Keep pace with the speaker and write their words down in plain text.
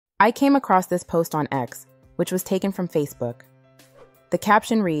I came across this post on X, which was taken from Facebook. The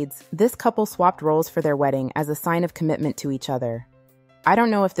caption reads, "This couple swapped roles for their wedding as a sign of commitment to each other." I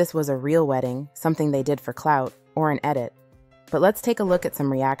don't know if this was a real wedding, something they did for clout, or an edit. But let's take a look at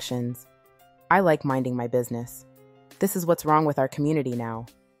some reactions. I like minding my business. This is what's wrong with our community now.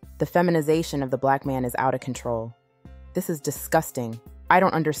 The feminization of the black man is out of control. This is disgusting. I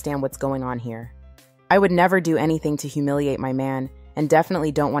don't understand what's going on here. I would never do anything to humiliate my man, and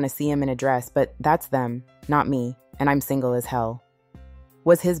definitely don't want to see him in a dress, but that's them, not me, and I'm single as hell.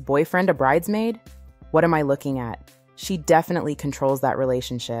 Was his boyfriend a bridesmaid? What am I looking at? She definitely controls that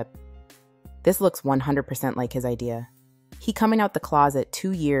relationship. This looks 100% like his idea. He coming out the closet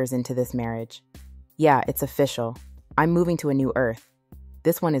 2 years into this marriage. Yeah, it's official. I'm moving to a new earth.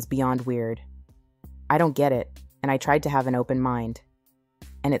 This one is beyond weird. I don't get it, and I tried to have an open mind.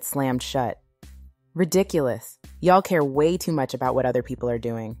 And it slammed shut. Ridiculous. Y'all care way too much about what other people are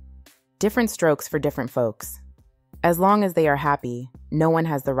doing. Different strokes for different folks. As long as they are happy, no one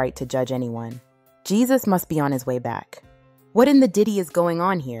has the right to judge anyone. Jesus must be on his way back. What in the ditty is going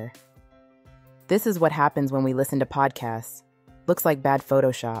on here? This is what happens when we listen to podcasts. Looks like bad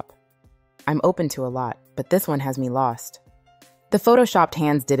Photoshop. I'm open to a lot, but this one has me lost. The Photoshopped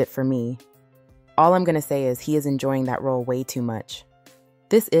hands did it for me. All I'm gonna say is he is enjoying that role way too much.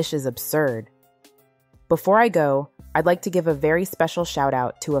 This ish is absurd. Before I go, I'd like to give a very special shout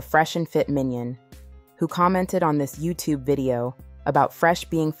out to a fresh and fit minion who commented on this YouTube video about Fresh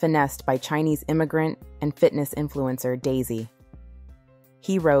being finessed by Chinese immigrant and fitness influencer Daisy.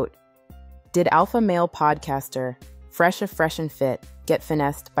 He wrote, "Did alpha male podcaster Fresh of Fresh and Fit get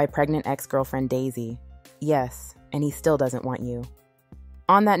finessed by pregnant ex-girlfriend Daisy? Yes, and he still doesn't want you."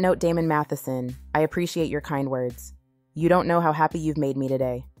 On that note, Damon Matheson, I appreciate your kind words. You don't know how happy you've made me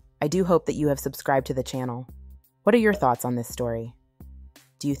today. I do hope that you have subscribed to the channel. What are your thoughts on this story?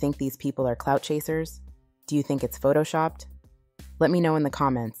 Do you think these people are clout chasers? Do you think it's photoshopped? Let me know in the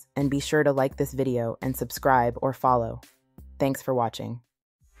comments, and be sure to like this video and subscribe or follow. Thanks for watching.